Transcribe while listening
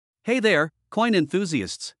Hey there, coin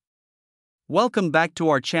enthusiasts! Welcome back to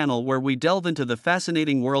our channel where we delve into the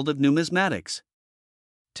fascinating world of numismatics.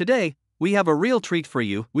 Today, we have a real treat for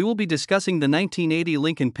you. We will be discussing the 1980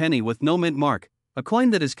 Lincoln penny with no mint mark, a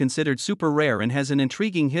coin that is considered super rare and has an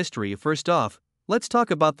intriguing history. First off, let's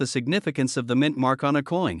talk about the significance of the mint mark on a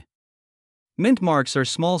coin. Mint marks are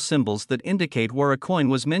small symbols that indicate where a coin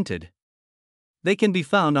was minted. They can be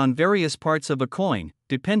found on various parts of a coin,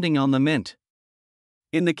 depending on the mint.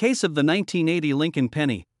 In the case of the 1980 Lincoln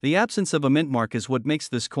penny, the absence of a mint mark is what makes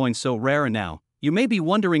this coin so rare. Now, you may be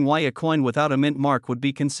wondering why a coin without a mint mark would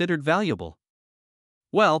be considered valuable.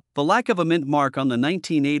 Well, the lack of a mint mark on the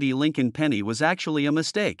 1980 Lincoln penny was actually a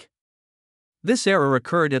mistake. This error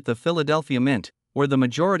occurred at the Philadelphia Mint, where the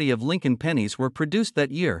majority of Lincoln pennies were produced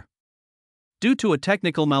that year. Due to a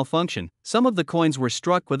technical malfunction, some of the coins were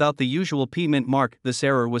struck without the usual P mint mark. This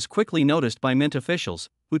error was quickly noticed by mint officials,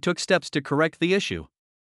 who took steps to correct the issue.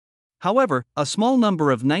 However, a small number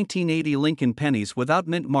of 1980 Lincoln pennies without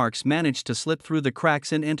mint marks managed to slip through the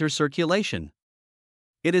cracks and enter circulation.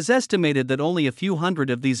 It is estimated that only a few hundred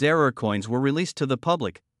of these error coins were released to the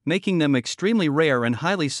public, making them extremely rare and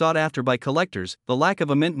highly sought after by collectors. The lack of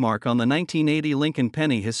a mint mark on the 1980 Lincoln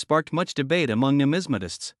penny has sparked much debate among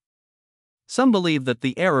numismatists. Some believe that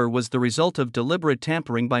the error was the result of deliberate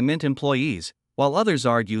tampering by mint employees, while others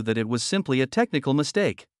argue that it was simply a technical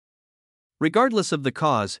mistake. Regardless of the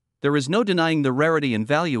cause, there is no denying the rarity and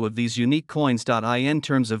value of these unique coins. In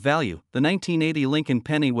terms of value, the 1980 Lincoln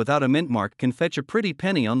penny without a mint mark can fetch a pretty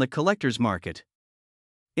penny on the collector's market.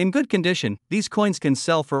 In good condition, these coins can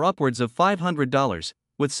sell for upwards of $500,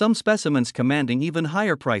 with some specimens commanding even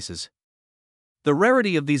higher prices. The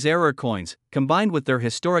rarity of these error coins, combined with their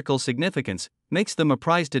historical significance, makes them a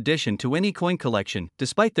prized addition to any coin collection.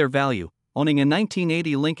 Despite their value, owning a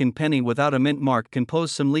 1980 Lincoln penny without a mint mark can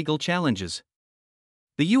pose some legal challenges.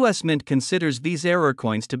 The U.S. Mint considers these error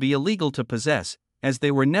coins to be illegal to possess, as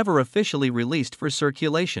they were never officially released for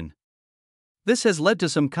circulation. This has led to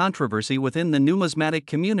some controversy within the numismatic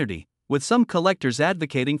community, with some collectors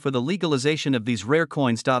advocating for the legalization of these rare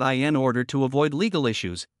coins. In order to avoid legal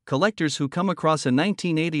issues, collectors who come across a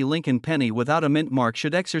 1980 Lincoln penny without a mint mark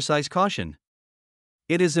should exercise caution.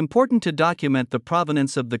 It is important to document the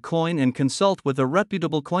provenance of the coin and consult with a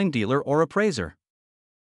reputable coin dealer or appraiser.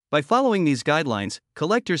 By following these guidelines,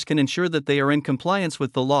 collectors can ensure that they are in compliance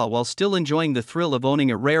with the law while still enjoying the thrill of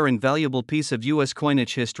owning a rare and valuable piece of U.S.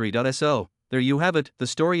 coinage history. So, there you have it, the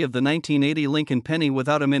story of the 1980 Lincoln penny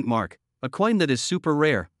without a mint mark, a coin that is super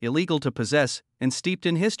rare, illegal to possess, and steeped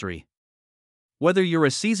in history. Whether you're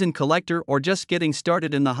a seasoned collector or just getting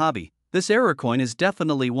started in the hobby, this error coin is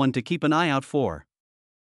definitely one to keep an eye out for.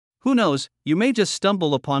 Who knows, you may just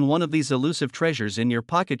stumble upon one of these elusive treasures in your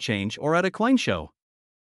pocket change or at a coin show.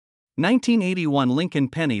 1981 Lincoln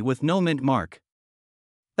penny with no mint mark.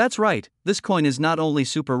 That's right, this coin is not only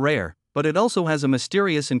super rare, but it also has a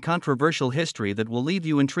mysterious and controversial history that will leave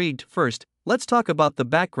you intrigued. First, let's talk about the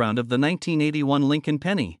background of the 1981 Lincoln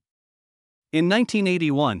penny. In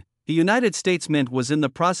 1981, the United States Mint was in the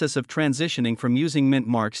process of transitioning from using mint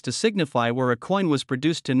marks to signify where a coin was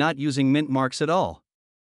produced to not using mint marks at all.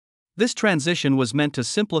 This transition was meant to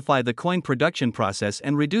simplify the coin production process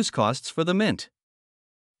and reduce costs for the mint.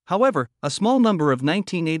 However, a small number of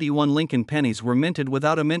 1981 Lincoln pennies were minted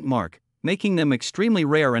without a mint mark, making them extremely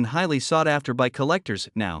rare and highly sought after by collectors.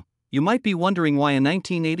 Now, you might be wondering why a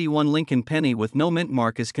 1981 Lincoln penny with no mint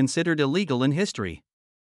mark is considered illegal in history.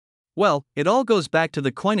 Well, it all goes back to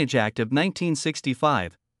the Coinage Act of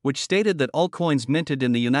 1965, which stated that all coins minted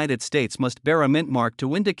in the United States must bear a mint mark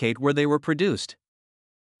to indicate where they were produced.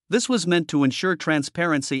 This was meant to ensure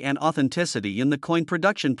transparency and authenticity in the coin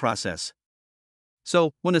production process.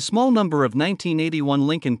 So, when a small number of 1981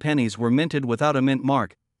 Lincoln pennies were minted without a mint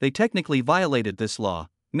mark, they technically violated this law,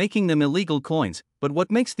 making them illegal coins. But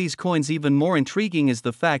what makes these coins even more intriguing is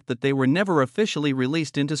the fact that they were never officially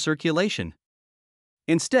released into circulation.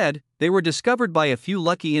 Instead, they were discovered by a few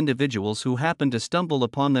lucky individuals who happened to stumble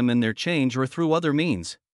upon them in their change or through other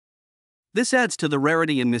means. This adds to the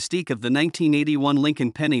rarity and mystique of the 1981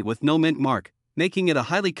 Lincoln penny with no mint mark, making it a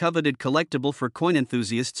highly coveted collectible for coin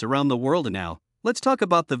enthusiasts around the world. Now, let's talk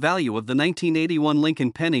about the value of the 1981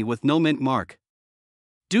 Lincoln penny with no mint mark.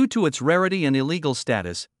 Due to its rarity and illegal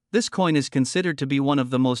status, this coin is considered to be one of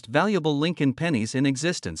the most valuable Lincoln pennies in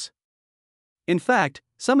existence. In fact,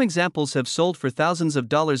 some examples have sold for thousands of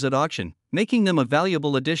dollars at auction, making them a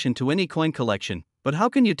valuable addition to any coin collection. But how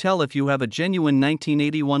can you tell if you have a genuine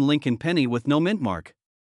 1981 Lincoln penny with no mint mark?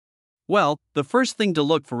 Well, the first thing to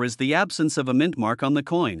look for is the absence of a mint mark on the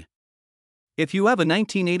coin. If you have a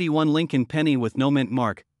 1981 Lincoln penny with no mint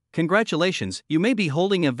mark, congratulations, you may be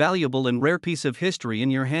holding a valuable and rare piece of history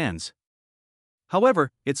in your hands.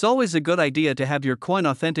 However, it's always a good idea to have your coin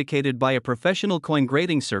authenticated by a professional coin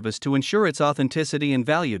grading service to ensure its authenticity and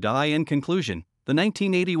value. In conclusion, the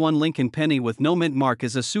 1981 Lincoln penny with no mint mark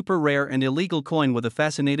is a super rare and illegal coin with a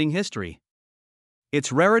fascinating history.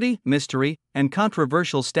 Its rarity, mystery, and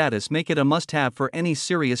controversial status make it a must-have for any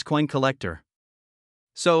serious coin collector.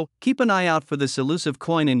 So, keep an eye out for this elusive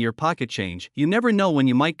coin in your pocket change. You never know when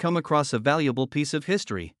you might come across a valuable piece of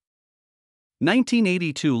history.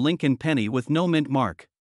 1982 Lincoln penny with no mint mark.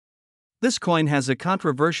 This coin has a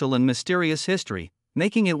controversial and mysterious history,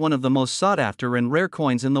 making it one of the most sought-after and rare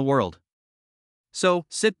coins in the world. So,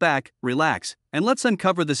 sit back, relax, and let's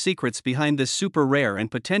uncover the secrets behind this super rare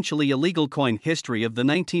and potentially illegal coin. History of the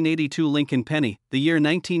 1982 Lincoln penny. The year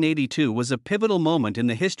 1982 was a pivotal moment in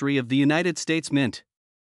the history of the United States Mint.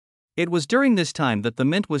 It was during this time that the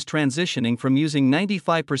mint was transitioning from using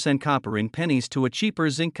 95% copper in pennies to a cheaper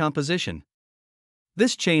zinc composition.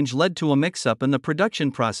 This change led to a mix-up in the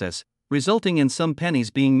production process, resulting in some pennies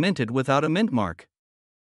being minted without a mint mark.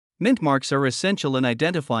 Mint marks are essential in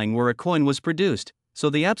identifying where a coin was produced, so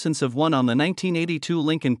the absence of one on the 1982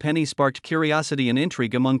 Lincoln penny sparked curiosity and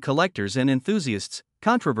intrigue among collectors and enthusiasts.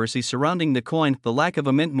 Controversy surrounding the coin. The lack of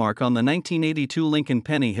a mint mark on the 1982 Lincoln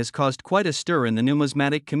penny has caused quite a stir in the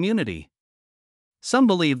numismatic community. Some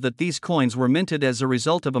believe that these coins were minted as a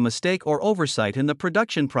result of a mistake or oversight in the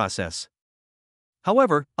production process.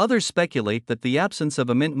 However, others speculate that the absence of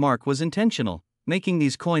a mint mark was intentional, making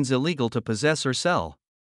these coins illegal to possess or sell.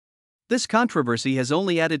 This controversy has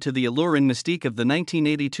only added to the allure and mystique of the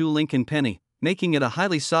 1982 Lincoln penny, making it a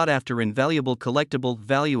highly sought-after and valuable collectible.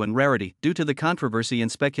 Value and rarity. Due to the controversy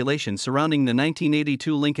and speculation surrounding the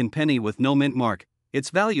 1982 Lincoln penny with no mint mark,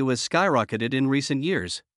 its value has skyrocketed in recent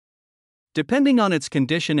years. Depending on its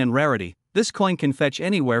condition and rarity, this coin can fetch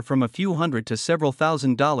anywhere from a few hundred to several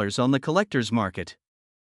 $1,000s on the collector's market.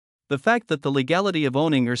 The fact that the legality of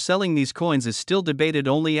owning or selling these coins is still debated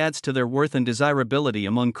only adds to their worth and desirability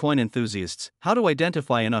among coin enthusiasts. How to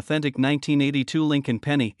identify an authentic 1982 Lincoln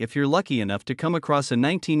penny? If you're lucky enough to come across a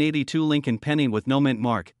 1982 Lincoln penny with no mint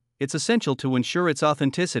mark, it's essential to ensure its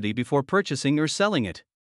authenticity before purchasing or selling it.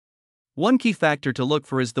 One key factor to look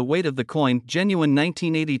for is the weight of the coin. Genuine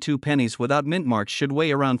 1982 pennies without mint marks should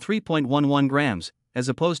weigh around 3.11 grams, as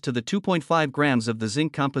opposed to the 2.5 grams of the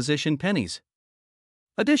zinc composition pennies.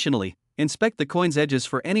 Additionally, inspect the coin's edges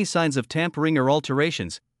for any signs of tampering or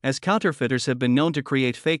alterations, as counterfeiters have been known to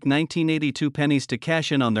create fake 1982 pennies to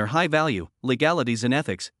cash in on their high value, legalities and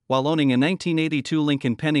ethics. While owning a 1982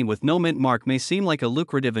 Lincoln penny with no mint mark may seem like a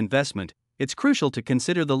lucrative investment, it's crucial to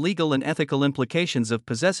consider the legal and ethical implications of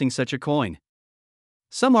possessing such a coin.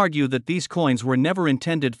 Some argue that these coins were never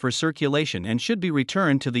intended for circulation and should be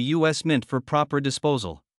returned to the U.S. Mint for proper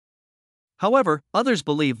disposal. However, others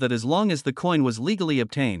believe that as long as the coin was legally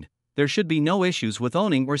obtained, there should be no issues with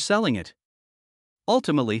owning or selling it.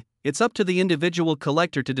 Ultimately, it's up to the individual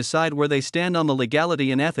collector to decide where they stand on the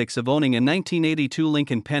legality and ethics of owning a 1982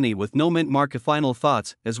 Lincoln penny with no mint mark. Final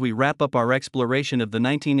thoughts. As we wrap up our exploration of the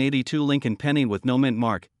 1982 Lincoln penny with no mint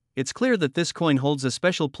mark, it's clear that this coin holds a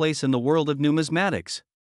special place in the world of numismatics.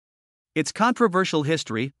 Its controversial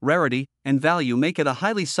history, rarity, and value make it a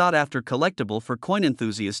highly sought-after collectible for coin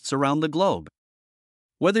enthusiasts around the globe.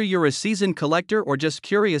 Whether you're a seasoned collector or just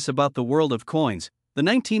curious about the world of coins, the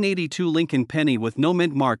 1982 Lincoln penny with no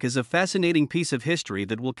mint mark is a fascinating piece of history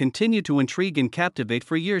that will continue to intrigue and captivate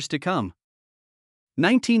for years to come.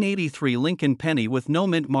 1983 Lincoln penny with no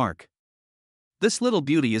mint mark. This little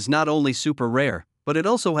beauty is not only super rare, but it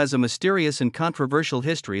also has a mysterious and controversial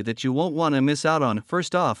history that you won't want to miss out on.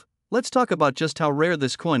 First off, let's talk about just how rare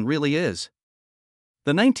this coin really is.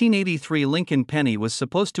 The 1983 Lincoln penny was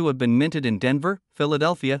supposed to have been minted in Denver,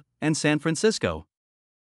 Philadelphia, and San Francisco.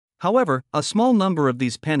 However, a small number of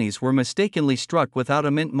these pennies were mistakenly struck without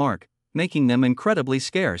a mint mark, making them incredibly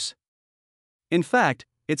scarce. In fact,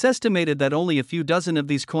 it's estimated that only a few dozen of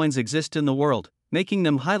these coins exist in the world, making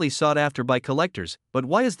them highly sought after by collectors. But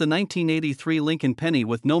why is the 1983 Lincoln penny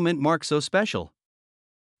with no mint mark so special?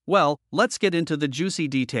 Well, let's get into the juicy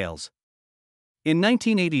details. In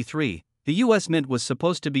 1983, the U.S. Mint was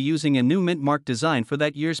supposed to be using a new mint mark design for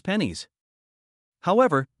that year's pennies.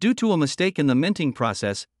 However, due to a mistake in the minting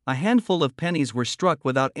process, a handful of pennies were struck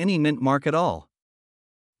without any mint mark at all.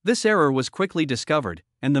 This error was quickly discovered,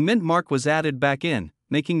 and the mint mark was added back in,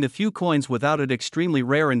 making the few coins without it extremely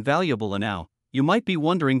rare and valuable. And now, you might be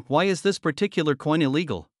wondering, why is this particular coin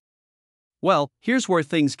illegal? Well, here's where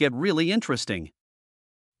things get really interesting.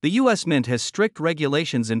 The U.S. Mint has strict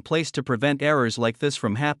regulations in place to prevent errors like this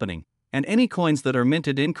from happening, and any coins that are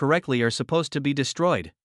minted incorrectly are supposed to be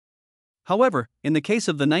destroyed. However, in the case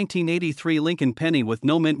of the 1983 Lincoln penny with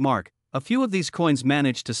no mint mark, a few of these coins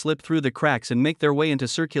managed to slip through the cracks and make their way into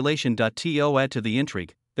circulation. To add to the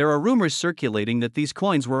intrigue, there are rumors circulating that these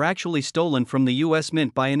coins were actually stolen from the US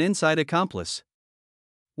Mint by an inside accomplice.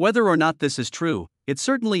 Whether or not this is true, it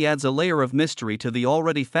certainly adds a layer of mystery to the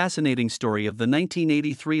already fascinating story of the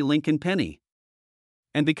 1983 Lincoln penny.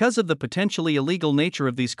 And because of the potentially illegal nature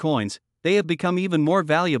of these coins, they have become even more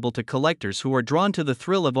valuable to collectors who are drawn to the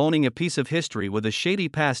thrill of owning a piece of history with a shady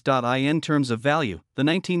past. In terms of value, the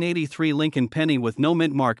 1983 Lincoln penny with no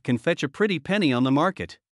mint mark can fetch a pretty penny on the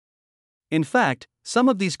market. In fact, some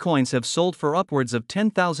of these coins have sold for upwards of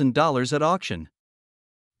 $10,000 at auction.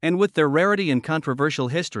 And with their rarity and controversial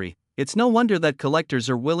history, it's no wonder that collectors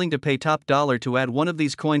are willing to pay top dollar to add one of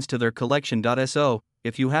these coins to their collection. So,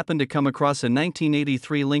 if you happen to come across a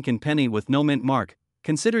 1983 Lincoln penny with no mint mark,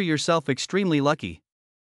 consider yourself extremely lucky.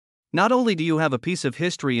 Not only do you have a piece of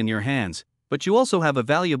history in your hands, but you also have a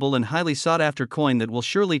valuable and highly sought-after coin that will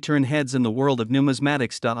surely turn heads in the world of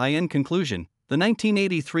numismatics. In conclusion, the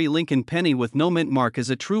 1983 Lincoln penny with no mint mark is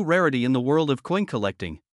a true rarity in the world of coin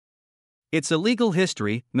collecting. Its illegal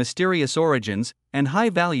history, mysterious origins, and high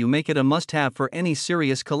value make it a must-have for any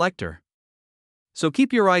serious collector. So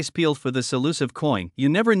keep your eyes peeled for this elusive coin. You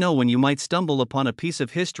never know when you might stumble upon a piece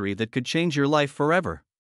of history that could change your life forever.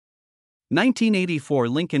 1984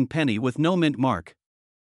 Lincoln penny with no mint mark.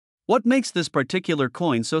 What makes this particular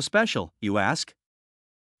coin so special, you ask?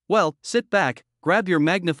 Well, sit back, grab your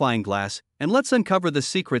magnifying glass, and let's uncover the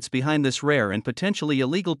secrets behind this rare and potentially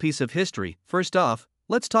illegal piece of history. First off,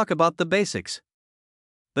 let's talk about the basics.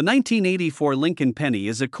 The 1984 Lincoln penny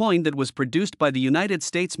is a coin that was produced by the United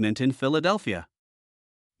States Mint in Philadelphia.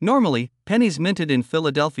 Normally, pennies minted in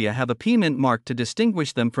Philadelphia have a P mint mark to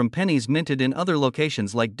distinguish them from pennies minted in other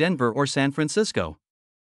locations like Denver or San Francisco.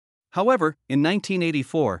 However, in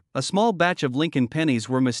 1984, a small batch of Lincoln pennies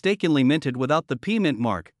were mistakenly minted without the P mint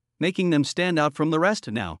mark, making them stand out from the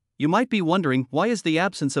rest. Now, you might be wondering, why is the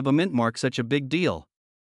absence of a mint mark such a big deal?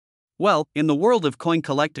 Well, in the world of coin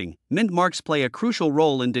collecting, mint marks play a crucial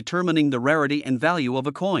role in determining the rarity and value of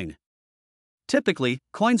a coin. Typically,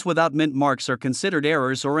 coins without mint marks are considered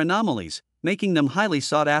errors or anomalies, making them highly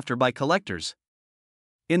sought after by collectors.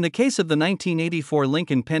 In the case of the 1984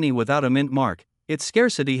 Lincoln penny without a mint mark, its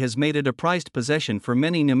scarcity has made it a prized possession for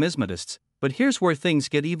many numismatists, but here's where things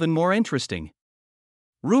get even more interesting.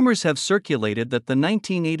 Rumors have circulated that the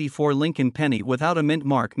 1984 Lincoln penny without a mint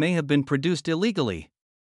mark may have been produced illegally.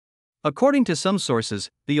 According to some sources,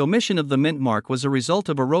 the omission of the mint mark was a result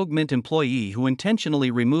of a rogue mint employee who intentionally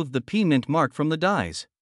removed the P mint mark from the dies.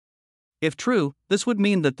 If true, this would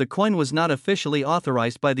mean that the coin was not officially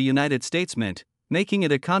authorized by the United States Mint, making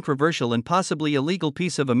it a controversial and possibly illegal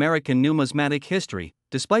piece of American numismatic history.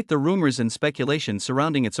 Despite the rumors and speculation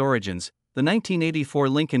surrounding its origins, the 1984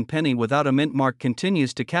 Lincoln penny without a mint mark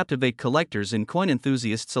continues to captivate collectors and coin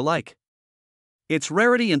enthusiasts alike. Its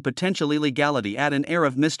rarity and potential illegality add an air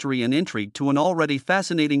of mystery and intrigue to an already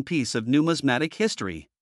fascinating piece of numismatic history.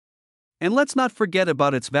 And let's not forget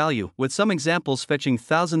about its value, with some examples fetching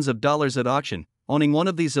thousands of dollars at auction. Owning one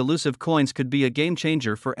of these elusive coins could be a game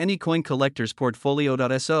changer for any coin collector's portfolio.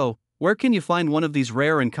 So, where can you find one of these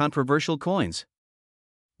rare and controversial coins?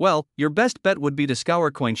 Well, your best bet would be to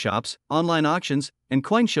scour coin shops, online auctions, and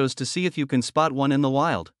coin shows to see if you can spot one in the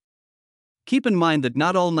wild. Keep in mind that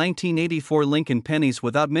not all 1984 Lincoln pennies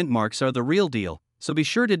without mint marks are the real deal, so be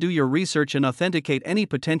sure to do your research and authenticate any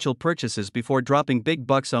potential purchases before dropping big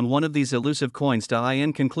bucks on one of these elusive coins.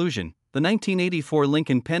 In conclusion, the 1984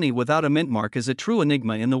 Lincoln penny without a mint mark is a true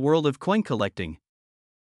enigma in the world of coin collecting.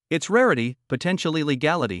 Its rarity, potential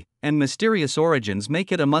illegality, and mysterious origins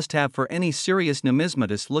make it a must-have for any serious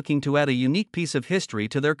numismatist looking to add a unique piece of history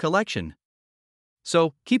to their collection.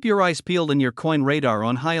 So, keep your eyes peeled and your coin radar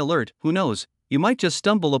on high alert. Who knows, you might just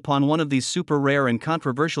stumble upon one of these super rare and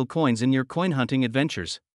controversial coins in your coin hunting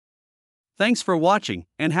adventures. Thanks for watching,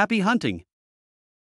 and happy hunting!